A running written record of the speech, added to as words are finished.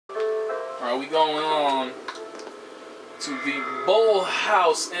Alright, we going on to the Bull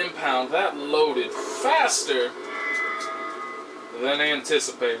House Impound. That loaded faster than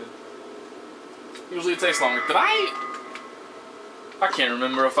anticipated. Usually it takes longer. Did I can't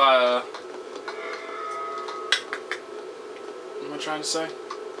remember if what am I trying to say?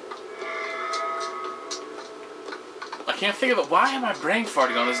 I can't think of it. Why am I brain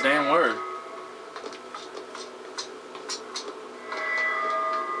farting on this damn word?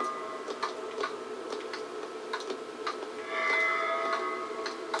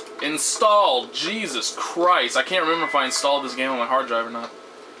 Installed. Jesus Christ. I can't remember if I installed this game on my hard drive or not.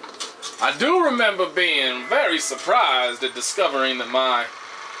 I do remember being very surprised at discovering that my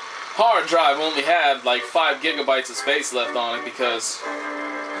hard drive only had like 5 gigabytes of space left on it, because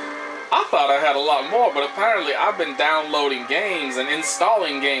I thought I had a lot more, but apparently I've been downloading games and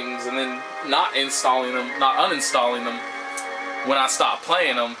installing games and then not installing them, not uninstalling them when I stopped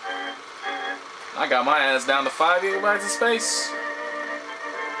playing them. I got my ass down to 5 gigabytes of space.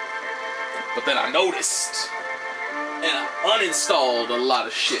 But then I noticed, and I uninstalled a lot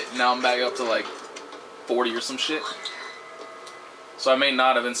of shit. Now I'm back up to like 40 or some shit. So I may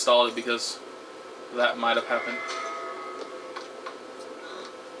not have installed it because that might have happened.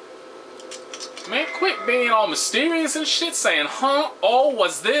 Man, quit being all mysterious and shit, saying, huh, oh,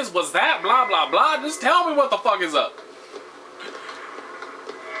 was this, was that, blah, blah, blah. Just tell me what the fuck is up.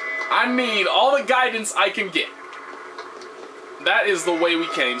 I need all the guidance I can get. That is the way we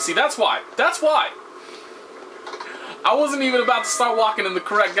came. See, that's why. That's why. I wasn't even about to start walking in the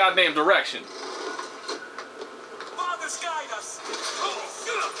correct goddamn direction. Fathers guide us.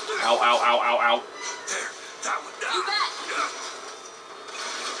 Ow, ow, ow, ow, ow. There, that one down. You bet.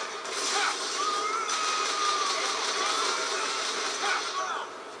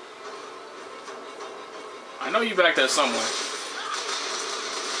 I know you back there somewhere.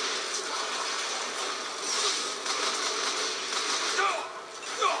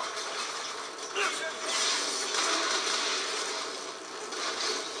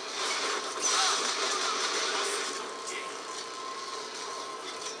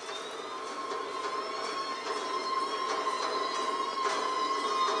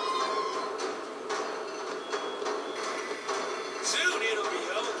 Soon it'll be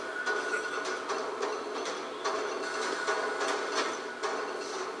over.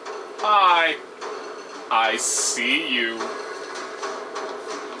 Hi. I see you.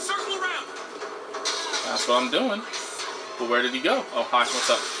 Circle around. That's what I'm doing. But where did he go? Oh, hi. What's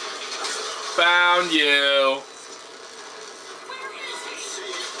up? Found you. Where is he?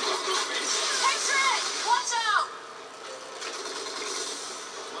 Hey, Trent! Watch out!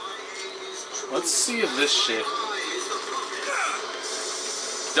 Let's see if this shit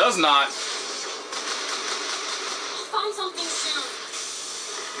does not. Find something soon.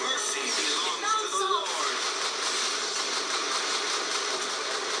 Mercy belongs to the Lord.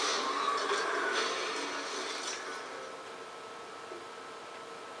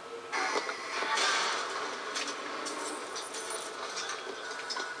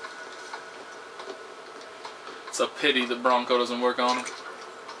 It's a pity the Bronco doesn't work on him.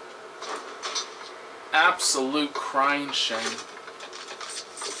 Absolute crying shame.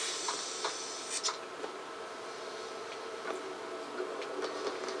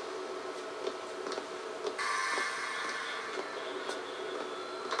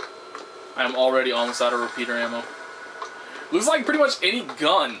 I am already almost out of repeater ammo. Looks like pretty much any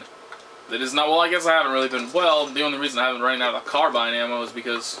gun that is not, well, I guess I haven't really been, well, the only reason I haven't run out of carbine ammo is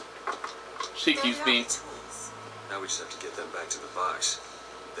because she keeps being, Now we just have to get them back to the box.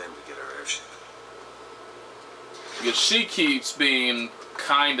 Then we get our airship. because she keeps being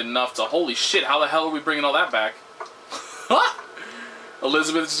kind enough to, holy shit, how the hell are we bringing all that back?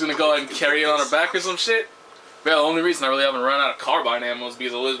 Elizabeth's just gonna go ahead and carry it on her back or some shit? Yeah, the only reason I really haven't run out of carbine ammo is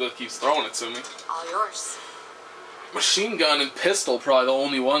because Elizabeth keeps throwing it to me. All yours. Machine gun and pistol probably the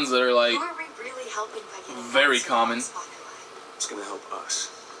only ones that are like Who are we really helping by getting very that common. spot away? It's gonna help us.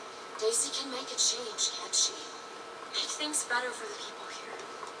 Daisy can make a change, can't she? Make things better for the people here.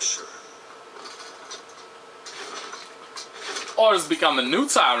 Sure. Or just become the new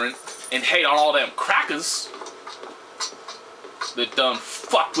tyrant and hate on all them crackers that done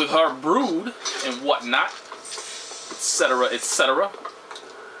fucked with her brood and whatnot, etc., etc.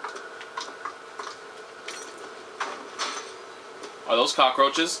 Are those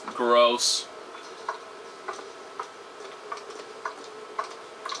cockroaches? Gross.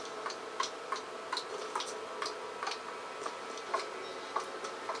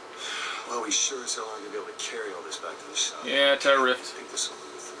 Well, we sure as hell aren't gonna be able to carry all this back to the shop. Yeah, tear I rift. think this will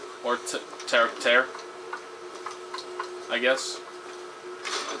move through. Or tear, I guess.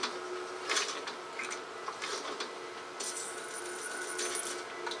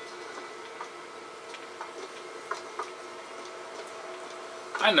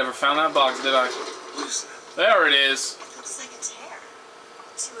 I never found that box, did I? What is that? There it is. It looks like a tear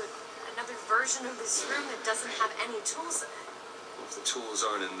to another version of this room that doesn't have any tools in it. Well, if the tools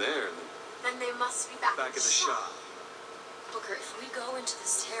aren't in there, Then they must be back back in in the shop. Booker, if we go into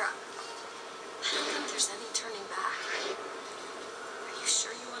this tear, I don't think there's any turning back. Are you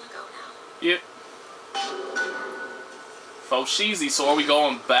sure you want to go now? Yep. Fosheezy, so are we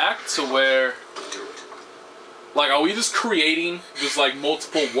going back to where... Do it. Like, are we just creating just, like,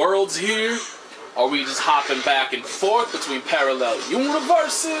 multiple worlds here? Are we just hopping back and forth between parallel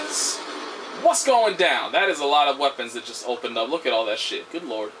universes? What's going down? That is a lot of weapons that just opened up. Look at all that shit. Good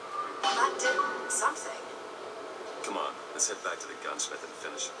lord. That did something. Come on, let's head back to the gunsmith and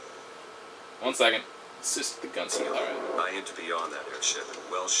finish it. 1 second. Assist the gunsmith. Alright. I aim to be on that airship and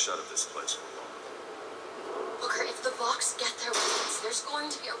well shut of this place for long. Booker, if the Vox get their weapons, there's going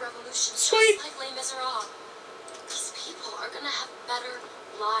to be a revolution Sweet. just like Les Miserables. These people are going to have better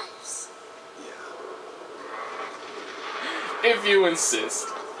lives. Yeah. If you insist.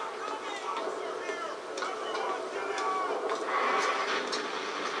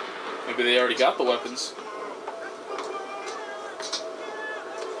 Maybe they already got the weapons.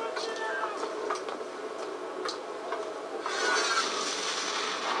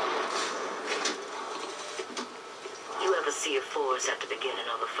 You ever see a forest at the beginning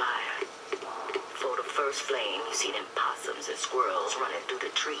of a fire? For the first flame, you see them possums and squirrels running through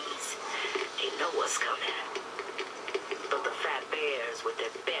the trees. They know what's coming. But the fat bears with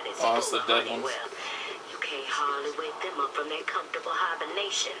their bellies Oh, it's full the of dead honey, ones. well, you can't hardly wake them up from their comfortable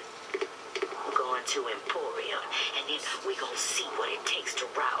hibernation. Going to Emporium, and then we gonna see what it takes to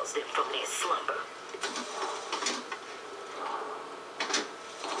rouse them from their slumber.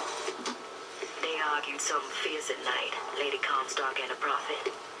 They argued something fierce at night, Lady Comstock and the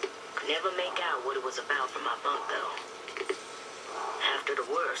Prophet. Could never make out what it was about from my bunk, though. After the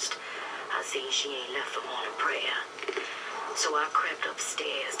worst, I seen she ain't left for morning prayer. So I crept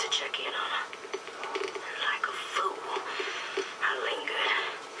upstairs to check in on her. Like a fool, I lingered.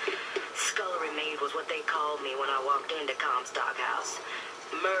 Scullery maid was what they called me when I walked into Comstock House.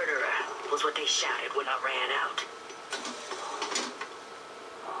 Murderer was what they shouted when I ran out.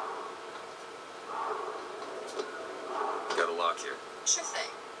 Got a lock here. Sure thing.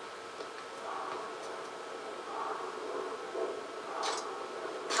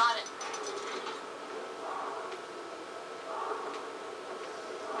 Got it.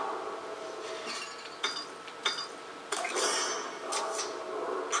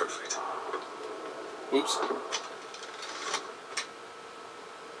 Perfect. Oops.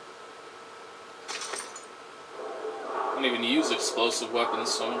 I don't even use explosive weapons,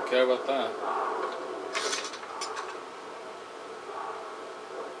 so I don't care about that.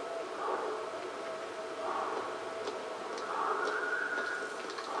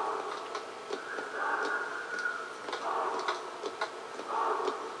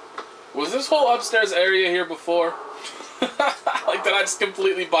 Was this whole upstairs area here before? Like, did I just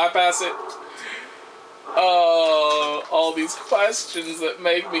completely bypass it? Oh, all these questions that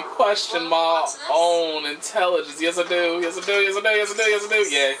make me question my own intelligence. Yes, I do. Yes, I do. Yes, I do. Yes, I do. Yes, I do.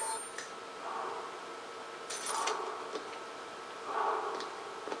 Yay.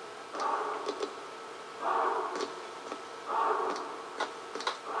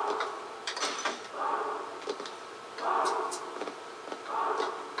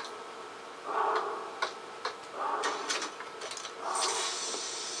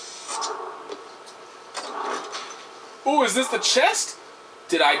 Ooh, is this the chest?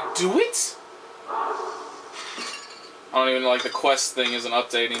 Did I do it? I don't even know, like, the quest thing isn't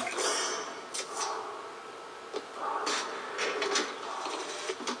updating.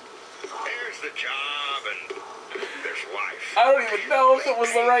 There's the job and there's life. I don't even know if it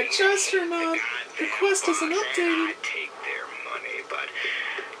was the right chest or not. The quest isn't updating. I take their money, but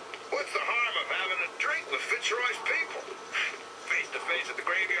what's the harm of having a drink with Fitzroy's people? Face to face at the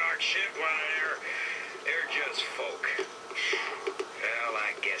graveyard shit, well, they're just folk. Well,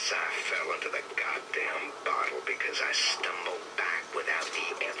 I guess I fell into the goddamn bottle because I stumbled back without the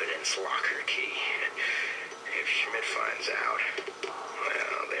evidence locker key. If Schmidt finds out,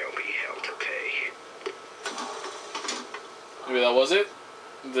 well, there'll be hell to pay. Maybe that was it?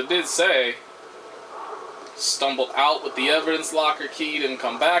 It did say stumbled out with the evidence locker key, didn't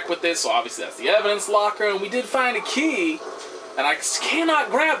come back with it, so obviously that's the evidence locker, and we did find a key, and I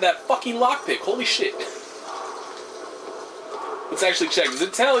cannot grab that fucking lockpick. Holy shit. Let's actually check. Does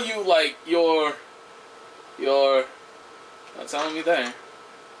it tell you, like, your... Not telling me there.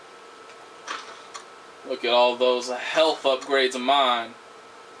 Look at all those health upgrades of mine.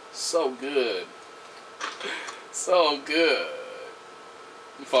 So good. So good.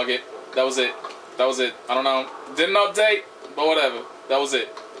 Fuck it. That was it. That was it. I don't know. Didn't update, but whatever. That was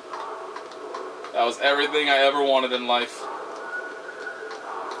it. That was everything I ever wanted in life.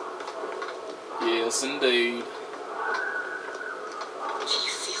 Yes, indeed. Can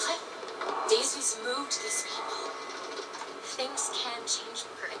you feel it? Daisy's moved these people. Things can change,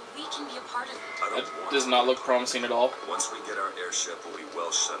 Booker, and we can be a part of it. I That don't want does not look promising at all. Once we get our airship, we'll be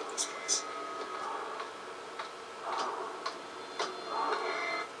well shut of this place.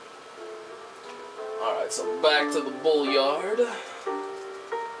 Alright, so back to the Bull Yard.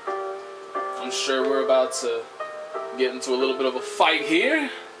 I'm sure we're about to get into a little bit of a fight here.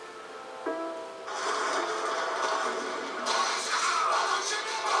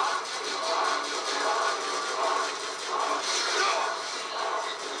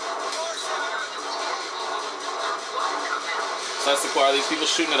 So that's the choir. Are these people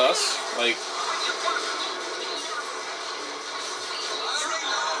shooting at us? Like,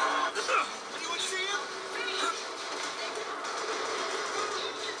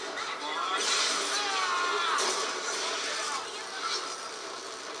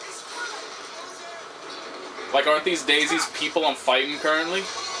 aren't these Daisy's people I'm fighting currently?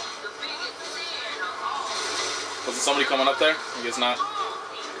 Was it somebody coming up there? I guess not.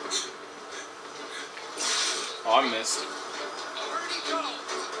 Oh, I missed.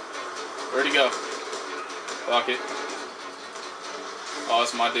 Where'd he go? Fuck it. Oh,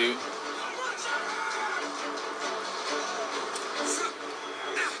 that's my dude.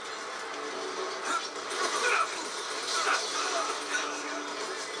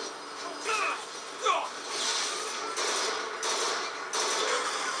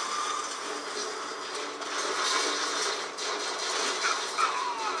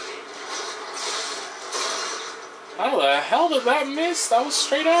 How the hell did that miss? That was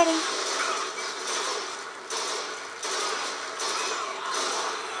straight at him.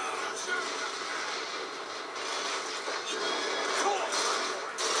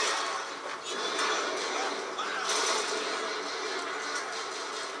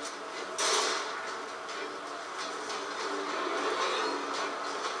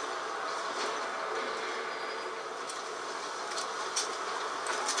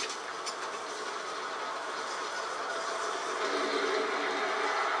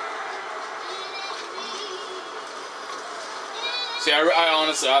 See, I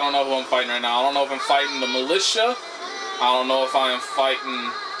honestly, I don't know who I'm fighting right now. I don't know if I'm fighting the militia. I don't know if I am fighting.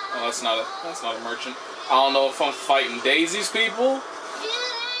 Oh, that's not a merchant. I don't know if I'm fighting Daisy's people.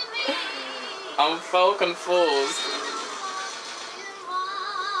 I'm so confused.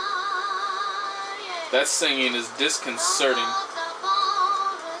 That singing is disconcerting.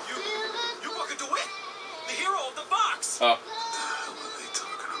 You walk into it. The hero of the box. Oh. What the hell are they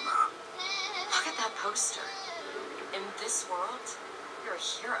talking about? Look at that poster. In this world, you're a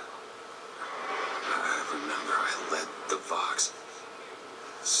hero. I remember I led the Vox.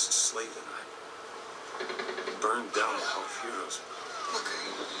 Slade and I burned down the Hall of Heroes. Booker.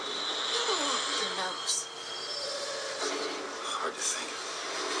 Your nose. Hard to think.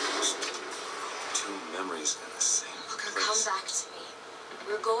 Just two memories in the same Booker, place. come back to me.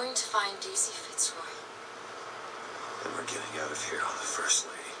 We're going to find Daisy Fitzroy. And we're getting out of here on the First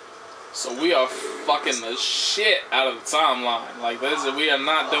Lady. So we are fucking the shit out of the timeline. Like this, we are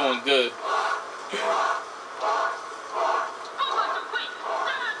not doing good.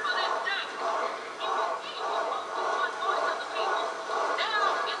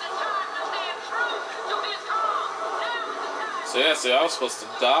 So yeah, see, I was supposed to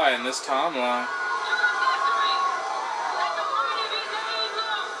die in this timeline.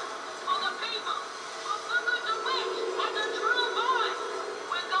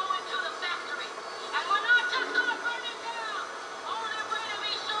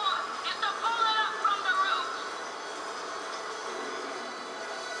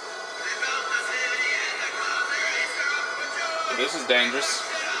 This is dangerous.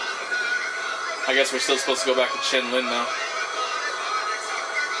 I guess we're still supposed to go back to Chen Lin though.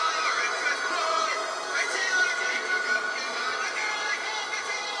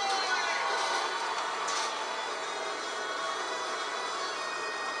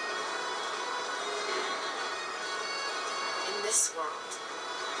 In this world,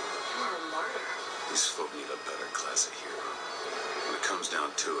 you are a martyr. These folk need a better class of hero. When it comes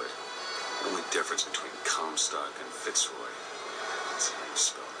down to it, the only difference between Comstock and Fitzroy is how you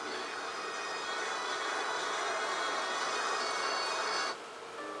spell the name.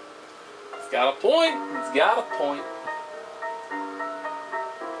 It's got a point. It's got a point.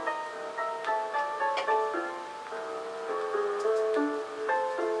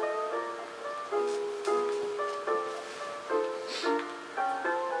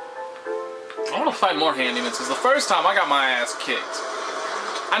 find more handymans, because the first time I got my ass kicked.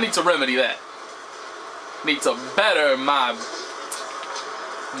 I need to remedy that. Need to better my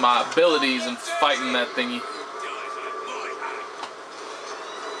abilities in fighting that thingy.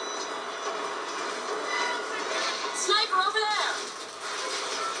 Sniper over there!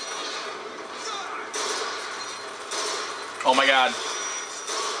 Oh my god.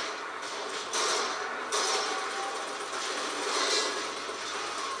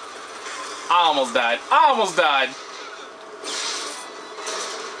 I almost died. I almost died.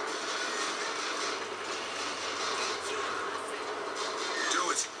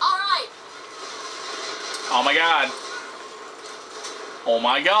 Do it. Alright! Oh my god. Oh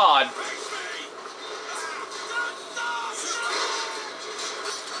my god.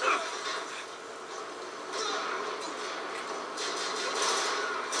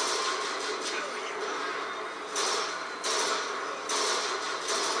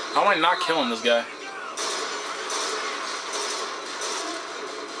 How am I not killing this guy?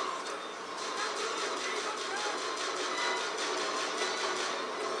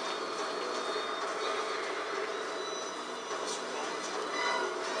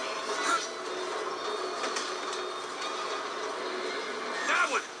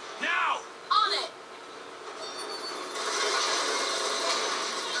 That one! Now! On it!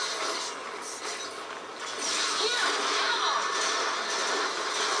 Here!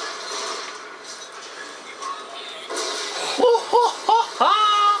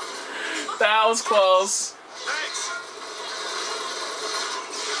 That was close. Thanks!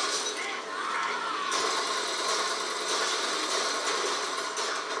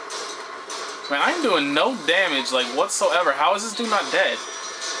 Man, I'm doing no damage, like, whatsoever. How is this dude not dead?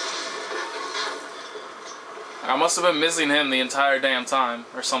 I must have been missing him the entire damn time,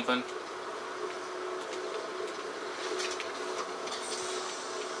 or something.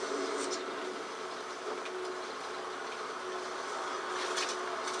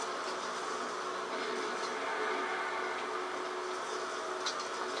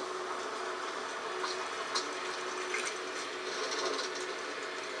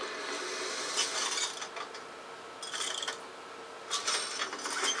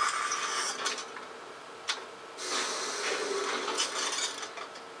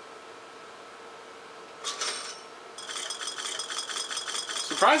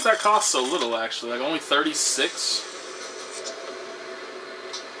 Surprised that costs so little, actually. Like, only 36?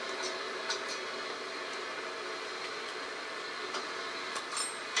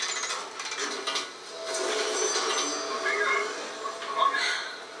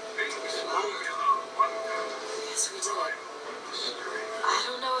 Yes, we did. I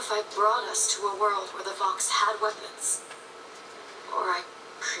don't know if I brought us to a world where the Vox had weapons. Or I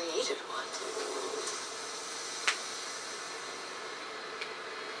created one.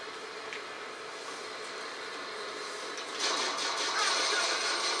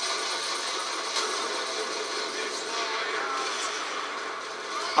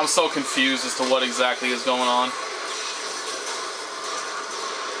 I'm so confused as to what exactly is going on.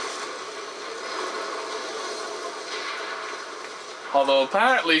 Although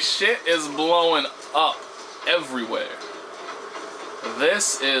apparently shit is blowing up everywhere.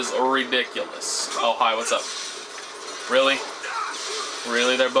 This is ridiculous. Oh, hi, what's up? Really?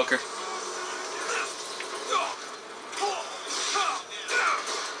 Really there, Booker?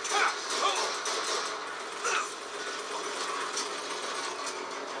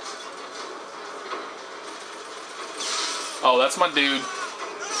 Oh, that's my dude.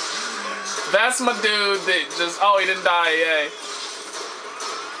 That's my dude that just... Oh, he didn't die, yay.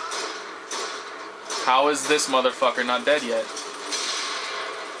 How is this motherfucker not dead yet?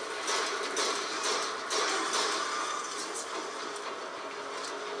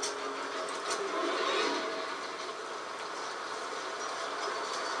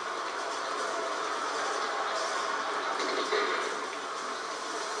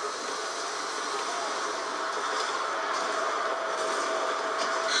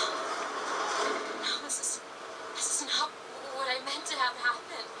 This is not what I meant to have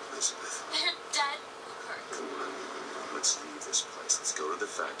happen. Elizabeth, They're dead, Booker. come on. Let's leave this place. Let's go to the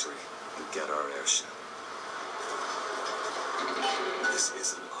factory and get our airship. This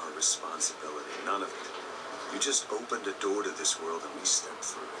isn't our responsibility. None of it. You just opened a door to this world and we stepped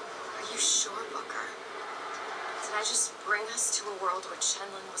through it. Are you sure, Booker? Did I just bring us to a world where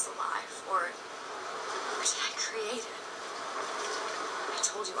Chenlin was alive? Or did I create it? I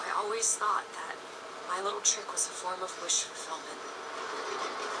told you I always thought that my little trick was a form of wish fulfillment.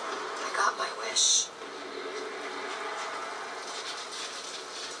 I got my wish.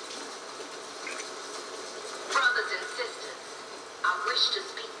 Brothers and sisters, I wish to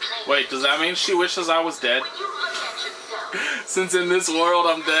speak plainly. Wait, does that mean she wishes I was dead? When you look at yourself, Since in this world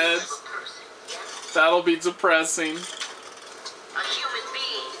I'm dead? as a person, yes, That'll be depressing. a human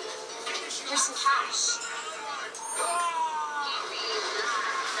being. Here's some cash. He sees the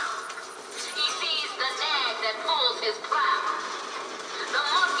livestock. He sees the nag that pulls his plow. The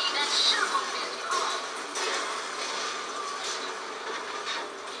monkey that shovels his home.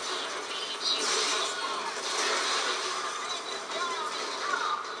 He feeds you.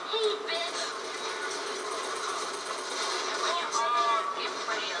 He bits. And when your arms get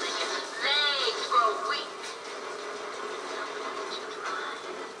frail and your legs grow weak, you try.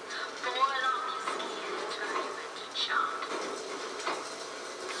 Boil off your skin and turn you into chalk.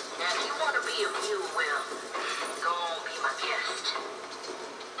 Now, if you want to be a mule, well, go on, be my guest.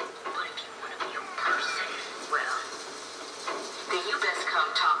 But if you want to be a person, well, then you best come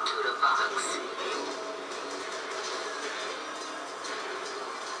talk to the box.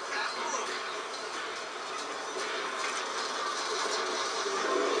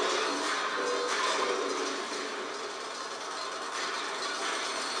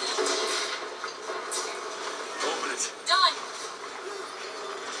 Open it. Done.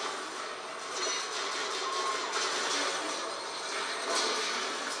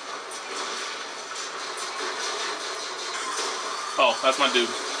 Oh, that's my dude.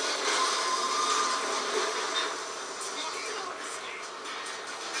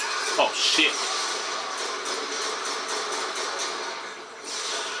 Oh, shit.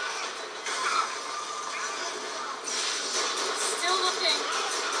 Still looking.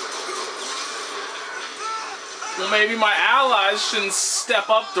 Well, maybe my allies shouldn't step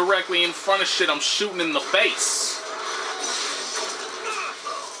up directly in front of shit I'm shooting in the face.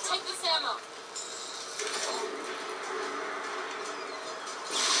 Take this ammo.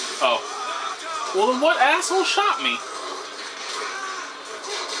 Oh. Well, then what asshole shot me?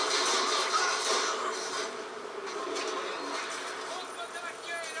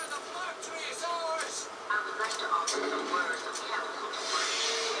 I would like to offer some words of counsel to one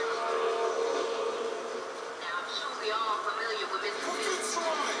here. Now, I'm sure we all familiar with Mr.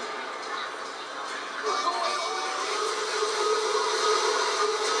 Finkton.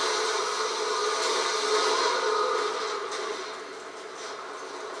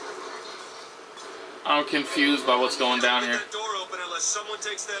 I'm confused by what's going down here. That door open unless someone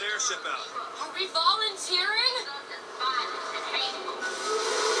takes that airship out. Are we volunteering?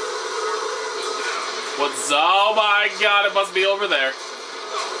 What's... Oh my god, it must be over there.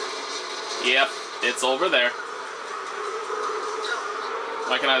 Yep, it's over there.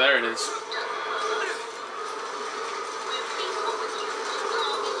 Why can't I? There it is.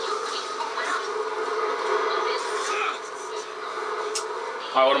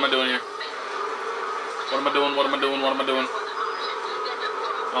 Alright, what am I doing here? What am I doing? What am I doing? What am I doing?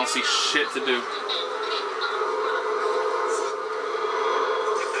 I don't see shit to do.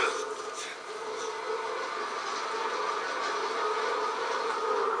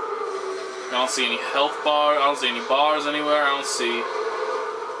 I don't see any health bar. I don't see any bars anywhere. I don't see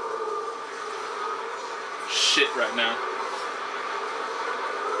shit right now.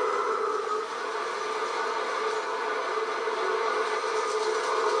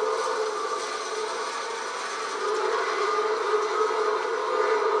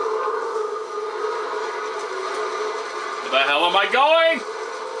 Where the hell am I going?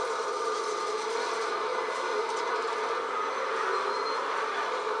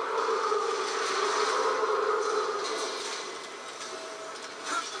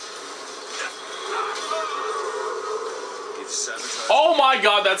 Oh my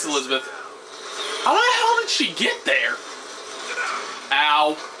god, that's Elizabeth. How the hell did she get there?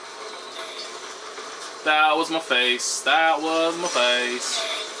 Ow. That was my face. That was my face.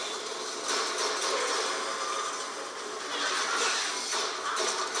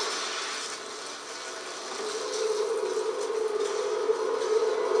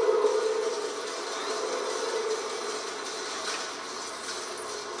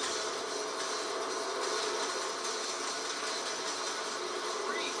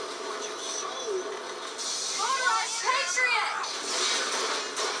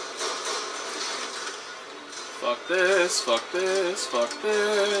 Fuck this, fuck this, fuck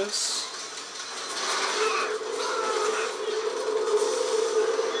this.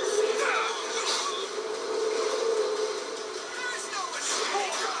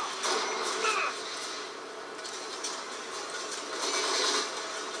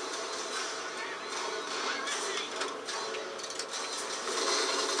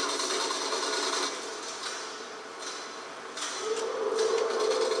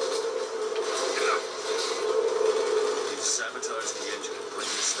 Sabotage the engine and bring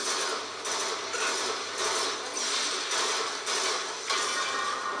this thing down.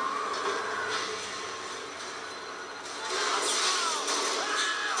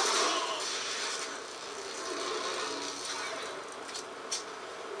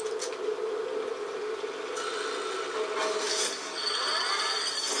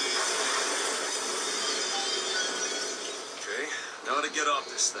 Gotta get off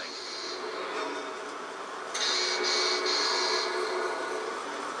this thing.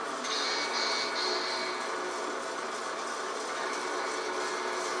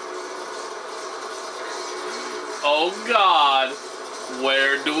 Oh God,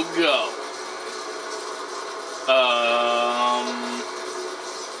 where do we go?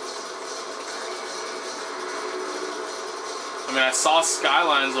 I mean, I saw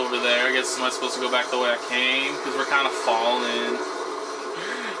skylines over there. I guess am I supposed to go back the way I came? Because we're kind of falling.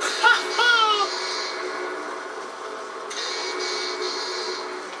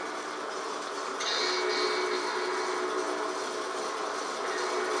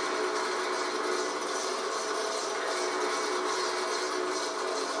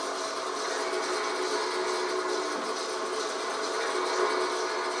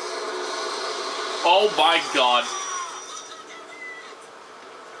 Oh my God.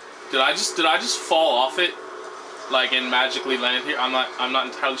 Did I just fall off it? Like, and magically land here? I'm not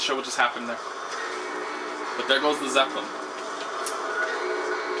entirely sure what just happened there. But there goes the Zeppelin.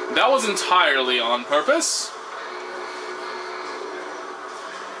 That was entirely on purpose.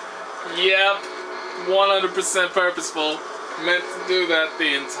 Yep. 100% purposeful. Meant to do that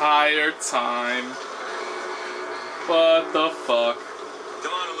the entire time. What the fuck?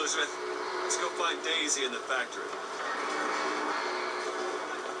 Come on, Elizabeth. Let's go find Daisy in the factory.